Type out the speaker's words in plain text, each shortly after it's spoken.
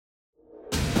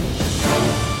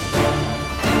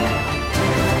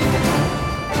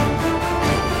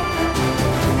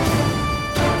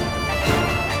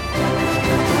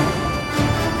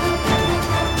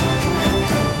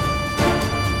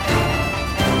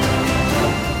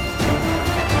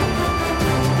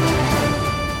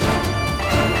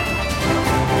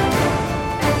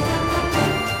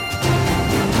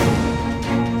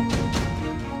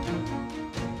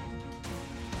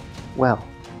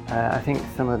think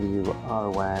some of you are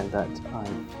aware that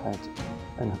I've had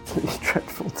an absolutely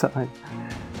dreadful time.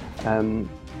 I don't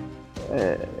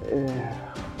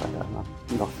know, I've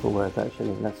lost for words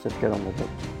actually. Let's just get on with it.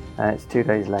 It's 2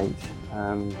 days late.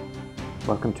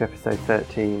 Welcome to episode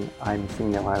 13. I'm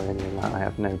seeing no irony in that. I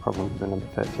have no problem with the number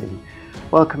 13.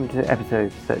 Welcome to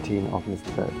episode 13 of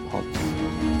Mr. Burt Pods.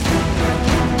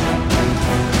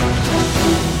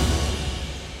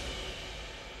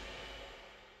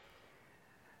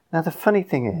 Now the funny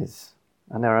thing is,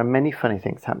 and there are many funny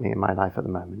things happening in my life at the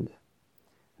moment,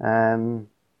 I've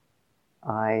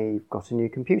got a new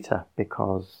computer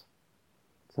because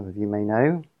some of you may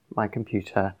know my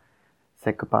computer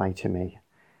said goodbye to me.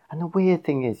 And the weird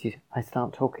thing is I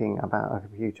start talking about a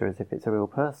computer as if it's a real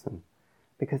person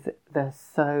because they're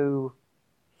so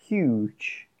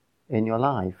huge in your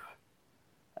life.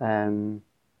 I'm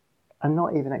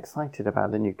not even excited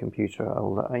about the new computer.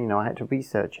 I had to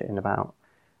research it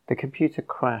the computer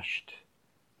crashed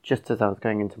just as I was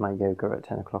going into my yoga at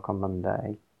 10 o'clock on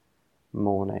Monday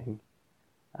morning.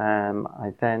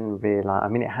 I then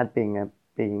realised, it had been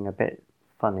a bit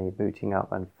funny booting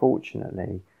up.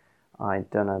 Unfortunately, I'd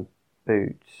done a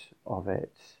boot of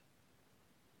it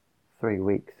 3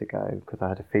 weeks ago because I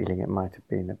had a feeling it might have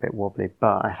been a bit wobbly,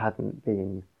 but I hadn't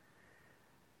been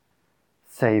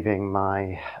saving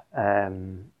my...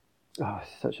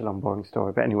 it's such a long, boring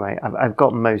story. But anyway, I've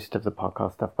got most of the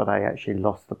podcast stuff, but I actually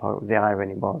lost the podcast. The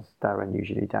irony was Darren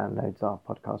usually downloads our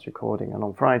podcast recording, and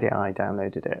on Friday I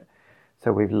downloaded it.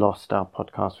 So we've lost our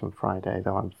podcast from Friday,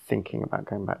 though I'm thinking about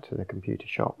going back to the computer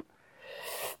shop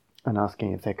and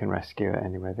asking if they can rescue it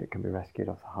anywhere that can be rescued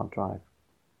off the hard drive.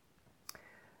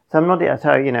 So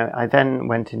I then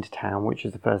went into town, which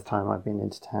is the first time I've been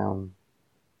into town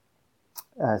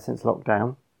since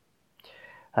lockdown.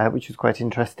 Which was quite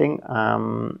interesting.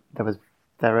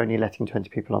 They're only letting 20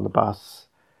 people on the bus,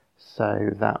 so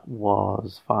that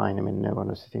was fine. No one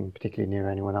was sitting particularly near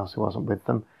anyone else who wasn't with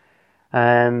them.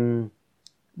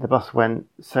 The bus went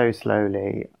so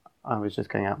slowly, I was just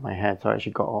going out my head, so I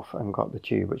actually got off and got the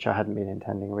tube, which I hadn't been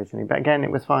intending originally. But again,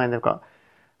 it was fine. They've got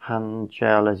hand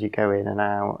gel as you go in and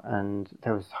out, and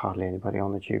there was hardly anybody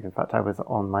on the tube. In fact, I was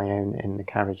on my own in the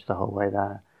carriage the whole way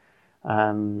there.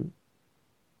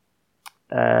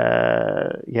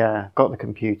 Got the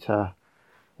computer,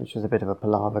 which was a bit of a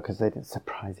palaver because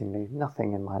surprisingly,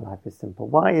 nothing in my life is simple.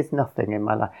 Why is nothing in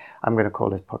my life? I'm going to call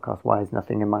this podcast, Why is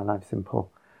Nothing in My Life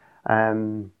Simple?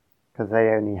 Because they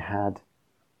only had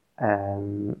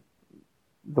the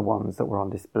ones that were on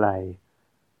display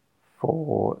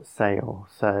for sale.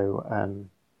 So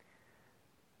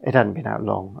it hadn't been out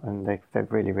long, and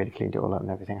they've really, really cleaned it all up and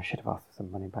everything. I should have asked for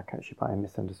some money back actually, but I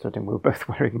misunderstood him. We were both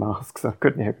wearing masks, so I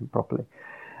couldn't hear him properly.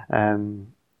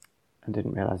 And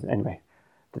didn't realise it. Anyway,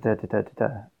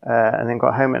 and then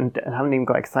got home and haven't even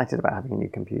got excited about having a new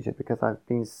computer because I've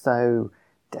been so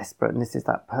desperate, and this is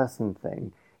that person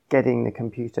thing, getting the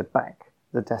computer back,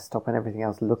 the desktop and everything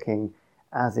else looking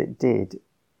as it did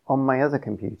on my other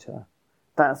computer.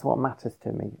 That's what matters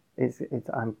to me.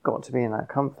 I've got to be in that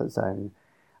comfort zone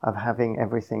of having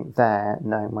everything there,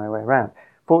 knowing my way around.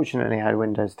 Fortunately, I had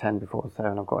Windows 10 before,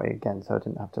 and I've got it again, so I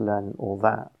didn't have to learn all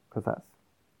that, because that's,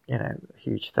 a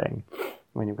huge thing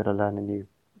when you've got to learn a new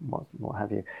what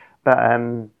have you. But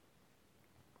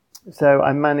so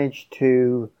I managed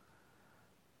to.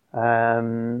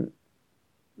 I've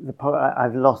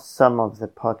lost some of the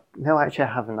No, actually,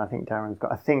 I haven't. I think Darren's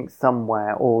got. I think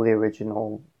somewhere all the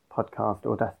original podcast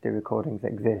Audacity recordings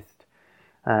exist,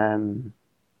 and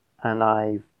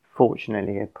I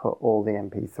fortunately have put all the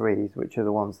MP3s, which are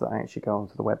the ones that actually go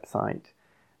onto the website,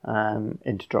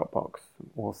 into Dropbox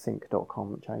or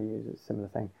sync.com, which I use. It's a similar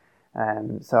thing.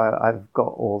 So I've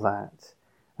got all that.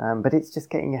 But it's just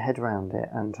getting your head around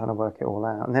it and trying to work it all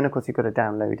out. And then, of course, you've got to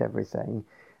download everything.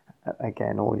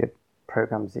 Again, all your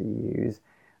programs that you use.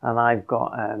 And I've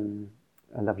got a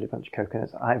lovely bunch of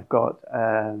coconuts. I've got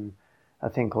a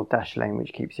thing called Dashlane,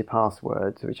 which keeps your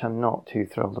passwords, which I'm not too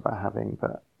thrilled about having.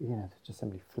 But, there's just so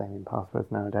many flaming passwords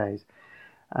nowadays.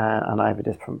 And I have a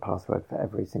different password for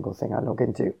every single thing I log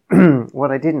into.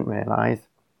 What I didn't realise,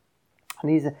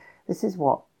 and this is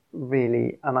what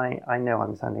really, and I know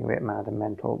I'm sounding a bit mad and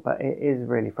mental, but it is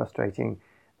really frustrating.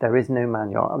 There is no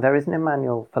manual. There isn't a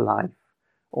manual for life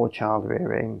or child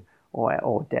rearing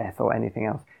or death or anything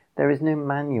else. There is no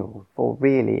manual for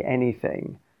really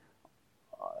anything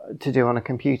to do on a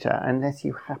computer unless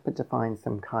you happen to find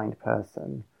some kind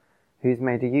person who's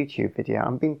made a YouTube video.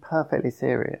 I'm being perfectly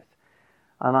serious.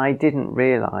 And I didn't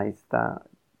realise that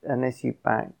unless you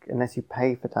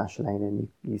pay for Dashlane and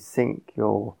you sync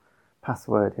your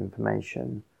password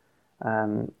information,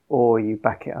 or you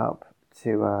back it up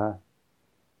to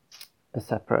a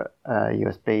separate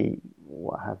USB,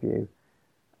 what have you,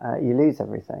 you lose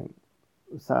everything.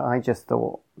 So I just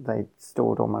thought they'd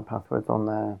stored all my passwords on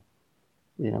their,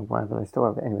 wherever they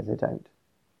store it. Anyway, they don't.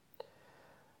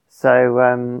 So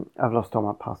I've lost all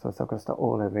my passwords, so I've got to start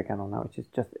all over again on that, which is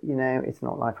just, it's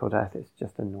not life or death, it's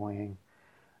just annoying.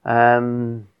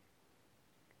 So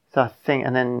I think,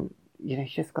 and then, you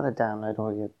just got to download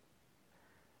all your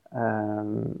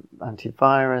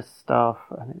antivirus stuff,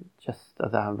 and it just, I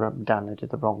downloaded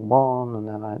the wrong one, and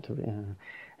then I had to,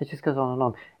 it just goes on and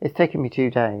on. It's taken me 2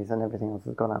 days, and everything else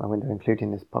has gone out the window,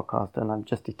 including this podcast, and I'm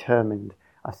just determined.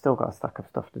 I've still got a stack of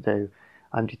stuff to do.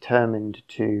 I'm determined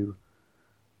to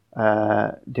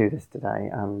do this today,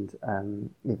 and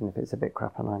even if it's a bit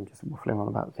crap and I'm just waffling on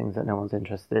about things that no one's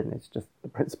interested in, it's just the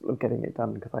principle of getting it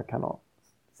done, because I cannot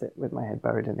sit with my head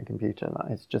buried in the computer.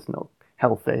 It's just not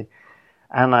healthy.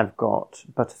 And I've got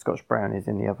butterscotch brownies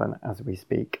in the oven as we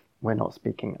speak. We're not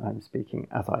speaking, I'm speaking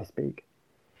as I speak.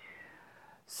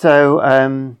 So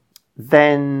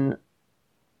then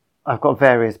I've got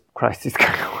various crises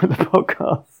going on with the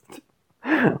podcast.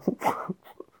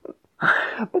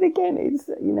 But again, it's,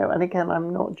 and again,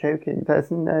 I'm not joking. There's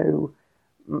no,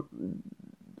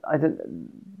 I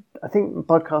think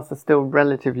podcasts are still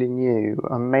relatively new,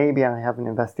 and maybe I haven't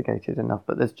investigated enough,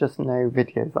 but there's just no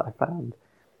videos that I found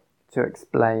to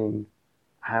explain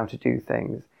how to do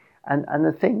things. And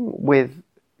the thing with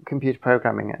computer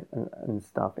programming and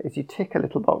stuff is you tick a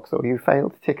little box, or you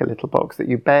fail to tick a little box that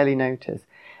you barely notice,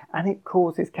 and it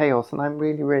causes chaos, and I'm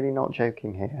really, really not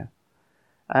joking here.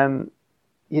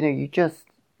 You just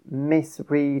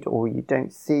misread, or you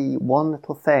don't see one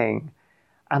little thing,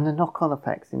 and the knock-on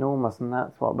effect's enormous, and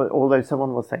that's what. But although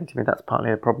someone was saying to me that's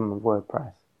partly a problem of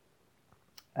WordPress,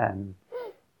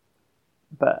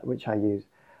 but which I use,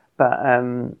 but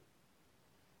and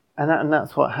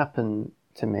that's what happened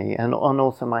to me, and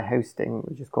also my hosting,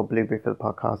 which is called Blueberry for the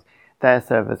podcast. Their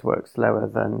servers work slower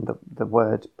than the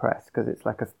WordPress, because it's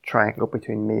like a triangle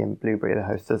between me and Blueberry, the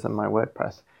hostess, and my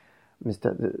WordPress,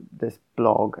 this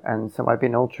blog. And so I've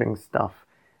been altering stuff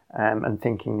and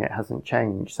thinking it hasn't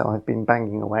changed. So I've been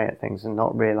banging away at things and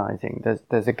not realising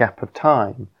there's a gap of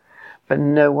time. But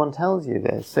no one tells you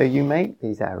this. So you make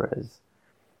these errors.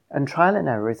 And trial and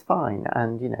error is fine.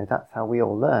 And, that's how we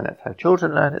all learn. It's how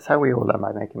children learn. It's how we all learn,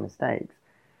 by making mistakes.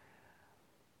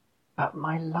 But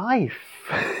my life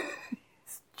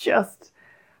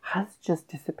has just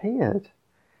disappeared.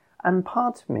 And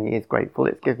part of me is grateful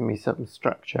it's given me some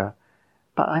structure.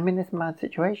 But I'm in this mad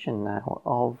situation now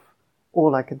of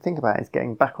all I can think about is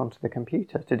getting back onto the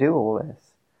computer to do all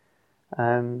this.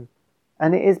 And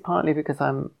it is partly because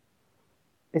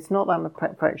it's not that I'm a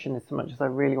perfectionist so much as I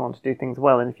really want to do things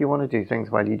well. And if you want to do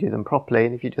things well, you do them properly.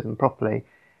 And if you do them properly,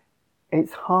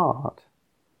 it's hard.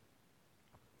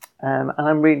 And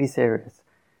I'm really serious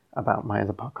about my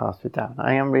other podcast with Dan.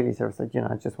 I am really serious. I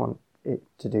just want it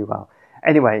to do well.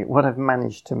 Anyway, what I've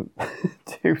managed to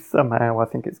do somehow, I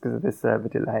think it's because of this server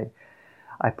delay,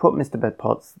 I put Mr. Bird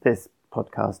Pots, this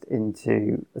podcast,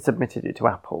 submitted it to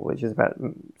Apple, which is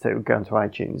so it would go into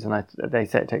iTunes, and they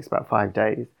say it takes about 5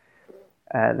 days.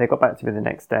 They got back to me the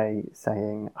next day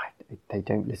saying they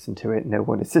don't listen to it. No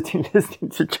one is sitting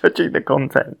listening to judging the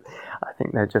content. I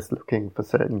think they're just looking for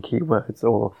certain keywords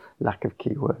or lack of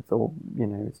keywords, or,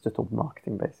 it's just all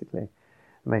marketing, basically.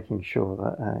 Making sure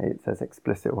that it says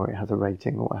explicit or it has a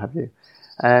rating or what have you.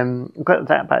 Got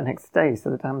that back next day,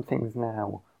 so the damn thing's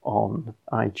now on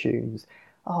iTunes.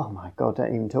 Oh my God,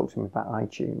 don't even talk to me about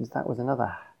iTunes. That was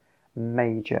another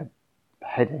major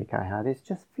headache I had. It's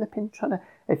just flipping trying to...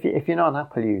 If you're not an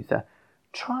Apple user,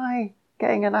 try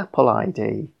getting an Apple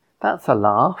ID. That's a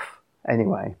laugh.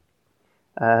 Anyway.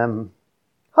 Ha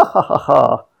ha ha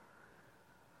ha.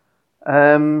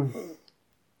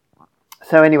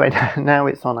 So anyway, now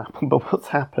it's on Apple, but what's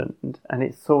happened, and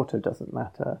it sort of doesn't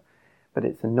matter, but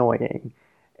it's annoying,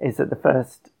 is that the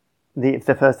first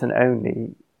and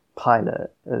only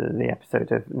pilot, the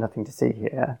episode of Nothing to See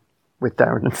Here, with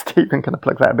Darren and Stephen, can I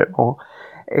plug that a bit more,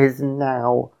 is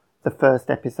now the first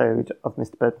episode of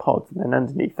Mr. Bird Pods, and then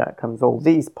underneath that comes all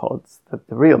these pods, the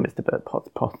real Mr. Bird Pods,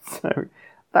 so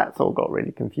that's all got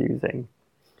really confusing.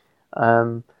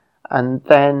 And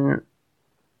then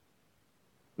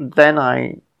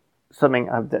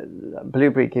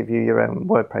Blueberry give you your own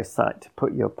WordPress site to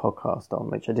put your podcast on,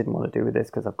 which I didn't want to do with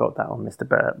this because I've got that on Mr.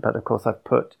 Burt, but of course I've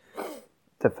put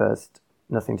the first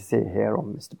Nothing to See Here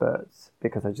on Mr. Burt's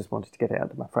because I just wanted to get it out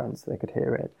to my friends so they could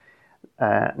hear it.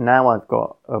 Now I've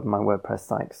got my WordPress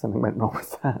site because something went wrong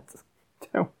with that.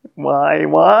 Why?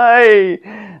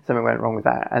 Something went wrong with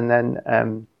that, and then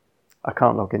I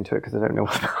can't log into it because I don't know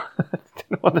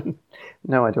what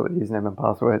no idea what the username and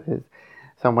password is.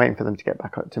 So I'm waiting for them to get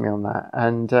back up to me on that.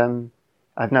 And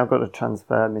I've now got to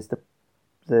transfer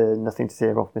the Nothing to See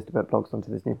Here off Mr. Burt Blogs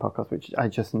onto this new podcast, which I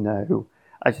just know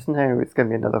it's going to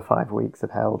be another 5 weeks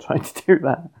of hell trying to do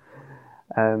that.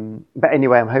 But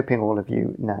anyway, I'm hoping all of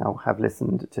you now have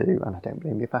listened to, and I don't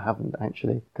blame you if I haven't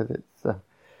actually, because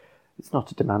it's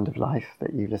not a demand of life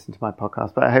that you listen to my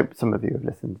podcast, but I hope some of you have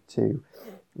listened to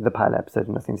the pilot episode of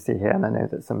Nothing to See Here, and I know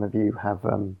that some of you have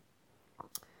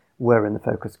were in the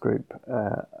focus group,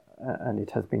 and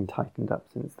it has been tightened up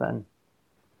since then.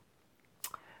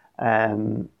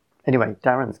 Anyway,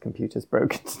 Darren's computer's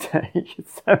broken today,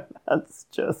 so that's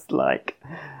just like...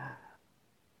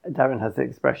 Darren has the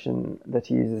expression that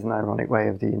he uses an ironic way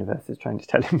of the universe is trying to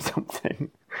tell him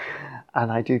something.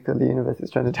 And I do feel the universe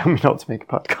is trying to tell me not to make a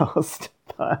podcast.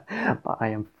 But I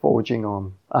am forging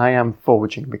on. I am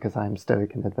forging because I am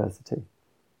stoic in adversity.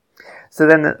 So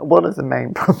then one of the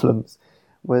main problems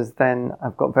was then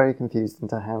I've got very confused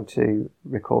into how to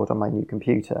record on my new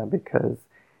computer because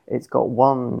it's got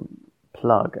one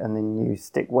plug and then you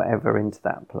stick whatever into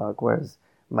that plug. Whereas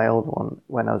my old one,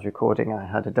 when I was recording, I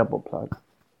had a double plug.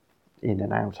 In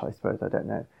and out, I suppose, I don't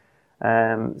know.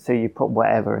 So you put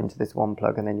whatever into this one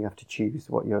plug and then you have to choose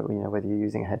what whether you're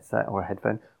using a headset or a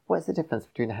headphone. What's the difference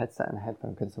between a headset and a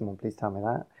headphone? Can someone please tell me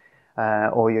that?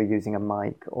 Or you're using a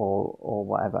mic or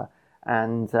whatever.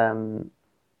 And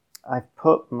I've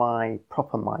put my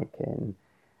proper mic in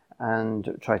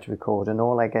and tried to record, and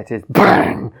all I get is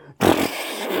bang,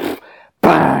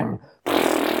 bang.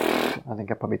 I think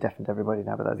I probably deafened everybody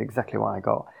now, but that's exactly what I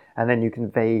got. And then you can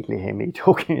vaguely hear me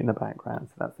talking in the background,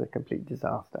 so that's a complete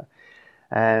disaster.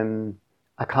 I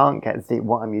can't get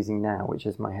what I'm using now, which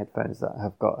is my headphones that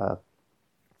have got a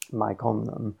mic on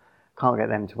them. Can't get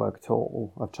them to work at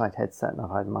all. I've tried headset and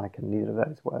I've had mic and neither of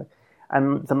those work.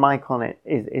 And the mic on it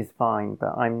is fine,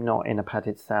 but I'm not in a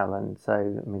padded cell, and so,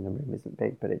 I mean, the room isn't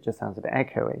big, but it just sounds a bit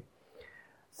echoey.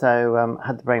 So I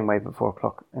had the brainwave at 4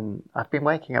 o'clock, and I've been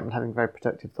waking up and having very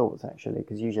productive thoughts, actually,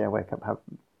 because usually I wake up, have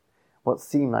what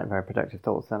seem like very productive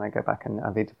thoughts, then I go back and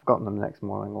I've either forgotten them the next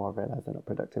morning or I realise they're not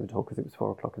productive at all because it was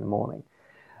 4 o'clock in the morning.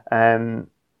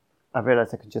 I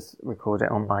realised I could just record it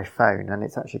on my phone, and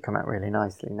it's actually come out really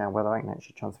nicely. Now, whether I can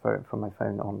actually transfer it from my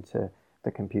phone onto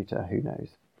the computer, who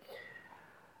knows.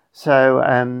 So,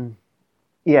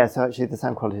 so actually the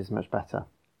sound quality is much better.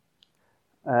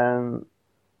 I've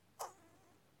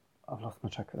lost my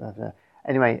track of there.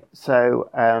 Anyway, so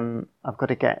I've got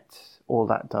to get all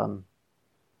that done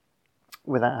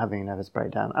without having a nervous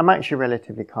breakdown. I'm actually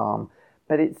relatively calm,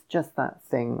 but it's just that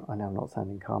thing. I know I'm not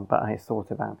sounding calm, but I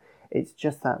sort of am. It's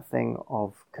just that thing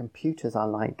of computers are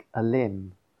like a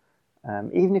limb.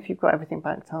 Even if you've got everything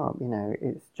backed up,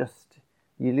 it's just,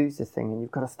 you lose this thing and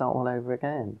you've got to start all over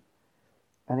again.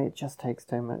 And it just takes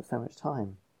so much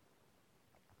time.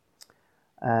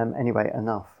 Anyway,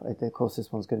 enough. Of course,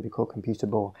 this one's going to be called Computer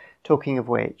Bore. Talking of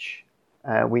which,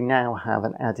 we now have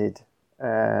an added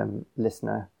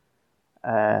listener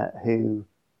who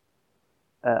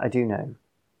I do know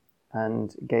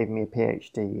and gave me a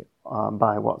PhD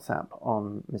by WhatsApp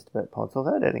on Mr. Burt Pods,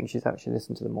 although I don't think she's actually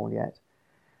listened to them all yet.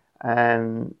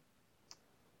 I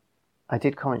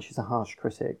did comment she's a harsh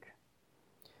critic.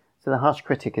 So the harsh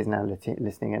critic is now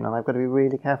listening in, and I've got to be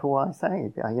really careful what I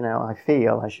say. I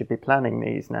feel I should be planning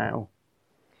these now.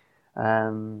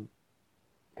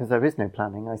 Because there is no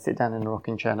planning. I sit down in a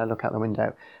rocking chair and I look out the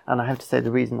window. And I have to say the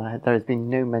reason there has been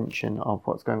no mention of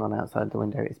what's going on outside the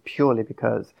window is purely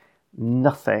because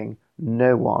no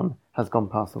one has gone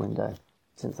past the window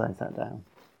since I sat down.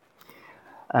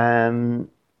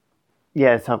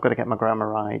 So I've got to get my grammar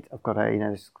right. I've got to,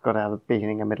 it's got to have a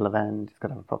beginning, a middle, and end. It's got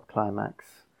to have a proper climax.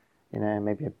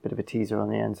 Maybe a bit of a teaser on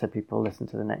the end so people listen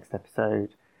to the next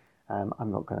episode. I'm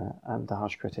the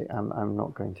harsh critic. I'm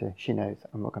not going to, she knows,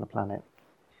 I'm not going to plan it.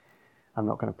 I'm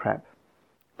not going to prep.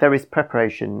 There is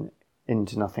preparation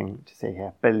into Nothing to See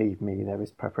Here. Believe me, there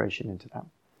is preparation into that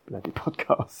bloody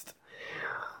podcast.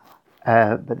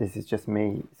 But this is just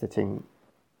me sitting,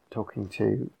 talking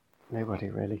to nobody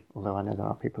really, although I know there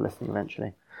are people listening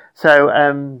eventually. So,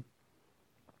 I've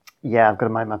got to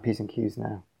mind my P's and Q's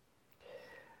now.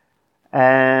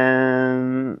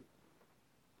 I've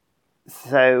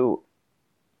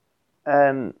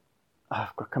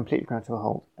got completely ground to a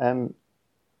halt.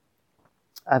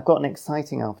 I've got an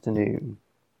exciting afternoon.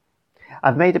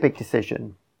 I've made a big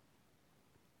decision,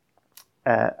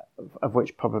 of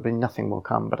which probably nothing will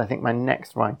come, but I think my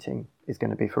next writing is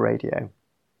going to be for radio.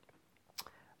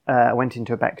 I went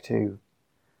into a Bectu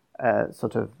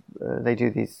they do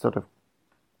these sort of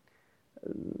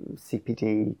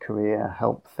CPD career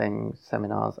help things,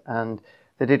 seminars, and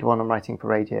They did one on writing for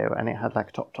radio, and it had like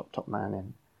a top man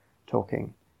in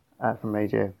talking from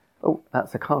radio. Oh,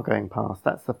 that's a car going past.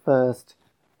 That's the first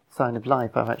sign of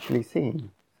life I've actually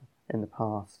seen in the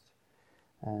past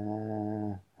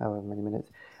however many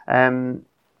minutes. And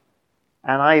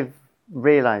I've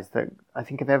realised that I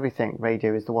think of everything,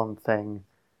 radio is the one thing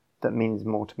that means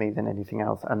more to me than anything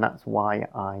else, and that's why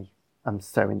I am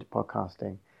so into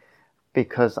podcasting,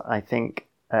 because I think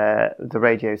the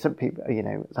radio, some people,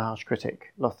 the harsh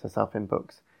critic lost herself in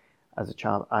books. As a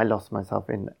child, I lost myself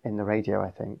in the radio,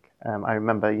 I think. I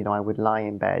remember, I would lie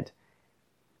in bed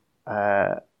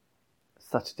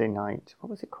Saturday night. What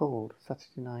was it called?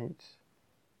 Saturday night,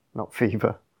 not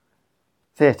Fever.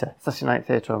 Theatre. Saturday Night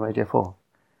Theatre on Radio 4.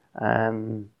 A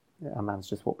man's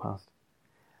just walked past.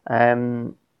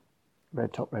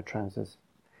 Red top, red trousers.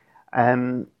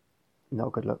 Not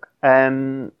a good look.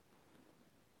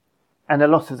 And a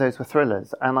lot of those were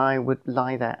thrillers, and I would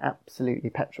lie there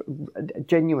absolutely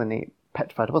genuinely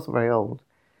petrified. I wasn't very old.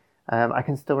 I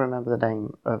can still remember the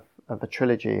name of a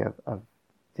trilogy of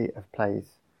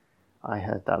plays I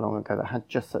heard that long ago that had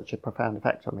just such a profound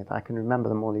effect on me that I can remember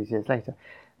them all these years later.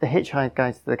 The Hitchhiker's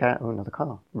Guide to the Galaxy. Oh, another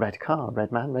car. Red car.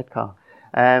 Red man, red car.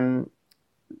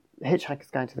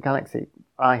 Hitchhiker's Guide to the Galaxy.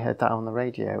 I heard that on the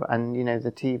radio, and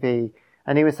the TV.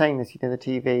 And he was saying this. The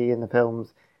TV and the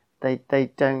films, they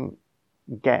don't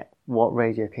get what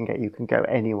radio can get. You can go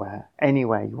anywhere you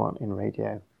want in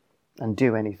radio, and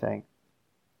do anything.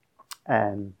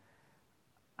 And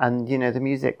the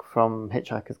music from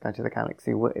Hitchhiker's Guide to the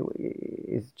Galaxy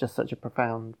is just such a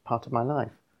profound part of my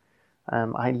life.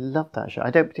 I love that show. I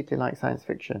don't particularly like science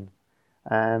fiction.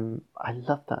 I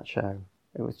loved that show.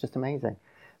 It was just amazing.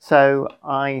 So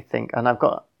I think, and I've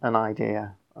got an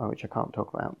idea, which I can't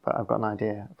talk about, but I've got an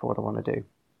idea for what I want to do.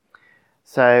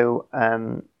 So,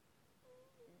 and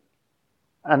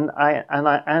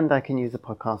I can use the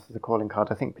podcast as a calling card.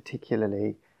 I think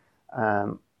particularly,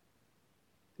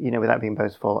 without being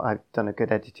boastful, I've done a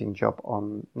good editing job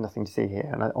on Nothing to See Here.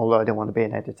 And although I don't want to be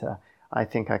an editor, I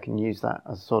think I can use that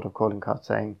as a sort of calling card,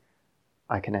 saying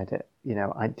I can edit.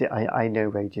 I know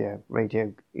radio.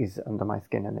 Radio is under my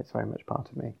skin, and it's very much part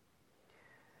of me.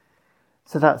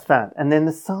 So that's that. And then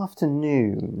this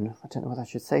afternoon, I don't know whether I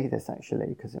should say this actually,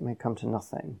 because it may come to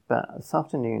nothing, but this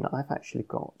afternoon I've actually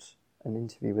got an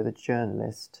interview with a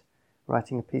journalist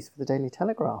writing a piece for the Daily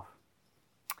Telegraph.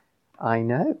 I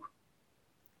know.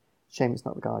 Shame it's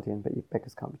not the Guardian, but you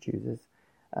beggars can't be choosers.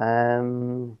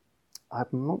 I'm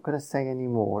not going to say any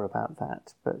more about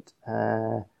that, but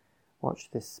watch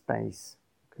this space,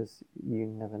 because you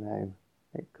never know.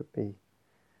 It could be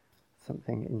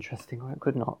something interesting, or it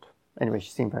could not. Anyway, she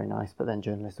seemed very nice, but then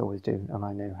journalists always do, and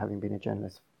I know, having been a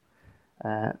journalist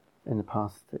in the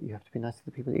past, that you have to be nice to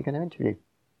the people that you're going to interview.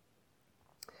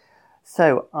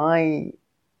 So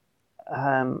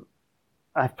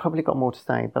I've probably got more to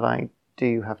say, but I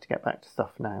do have to get back to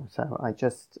stuff now. So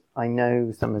I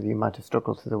know some of you might have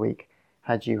struggled through the week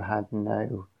had you had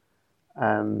no,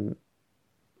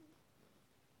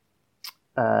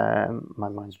 my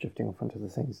mind's drifting off onto the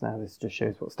things now. This just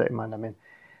shows what state of mind I'm in.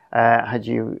 Had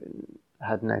you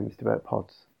had no Mr. Burt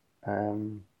Pods.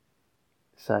 I've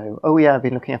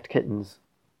been looking after kittens.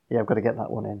 Yeah, I've got to get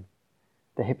that one in.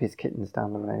 The hippies kittens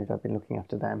down the road, I've been looking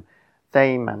after them.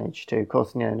 They managed to, of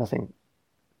course, nothing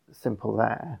simple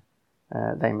there.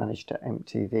 They managed to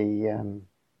empty the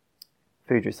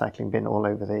food recycling bin all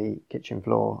over the kitchen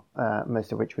floor,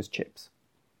 most of which was chips.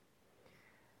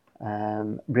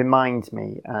 Reminds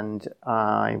me, and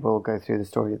I will go through the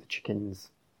story of the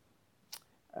chickens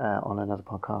on another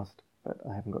podcast, but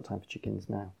I haven't got time for chickens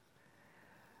now.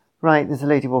 Right, there's a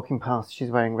lady walking past. She's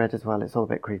wearing red as well. It's all a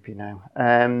bit creepy now.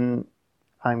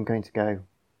 I'm going to go.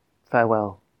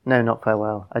 Farewell. No, not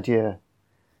farewell. Adieu.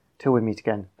 Till we meet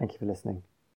again. Thank you for listening.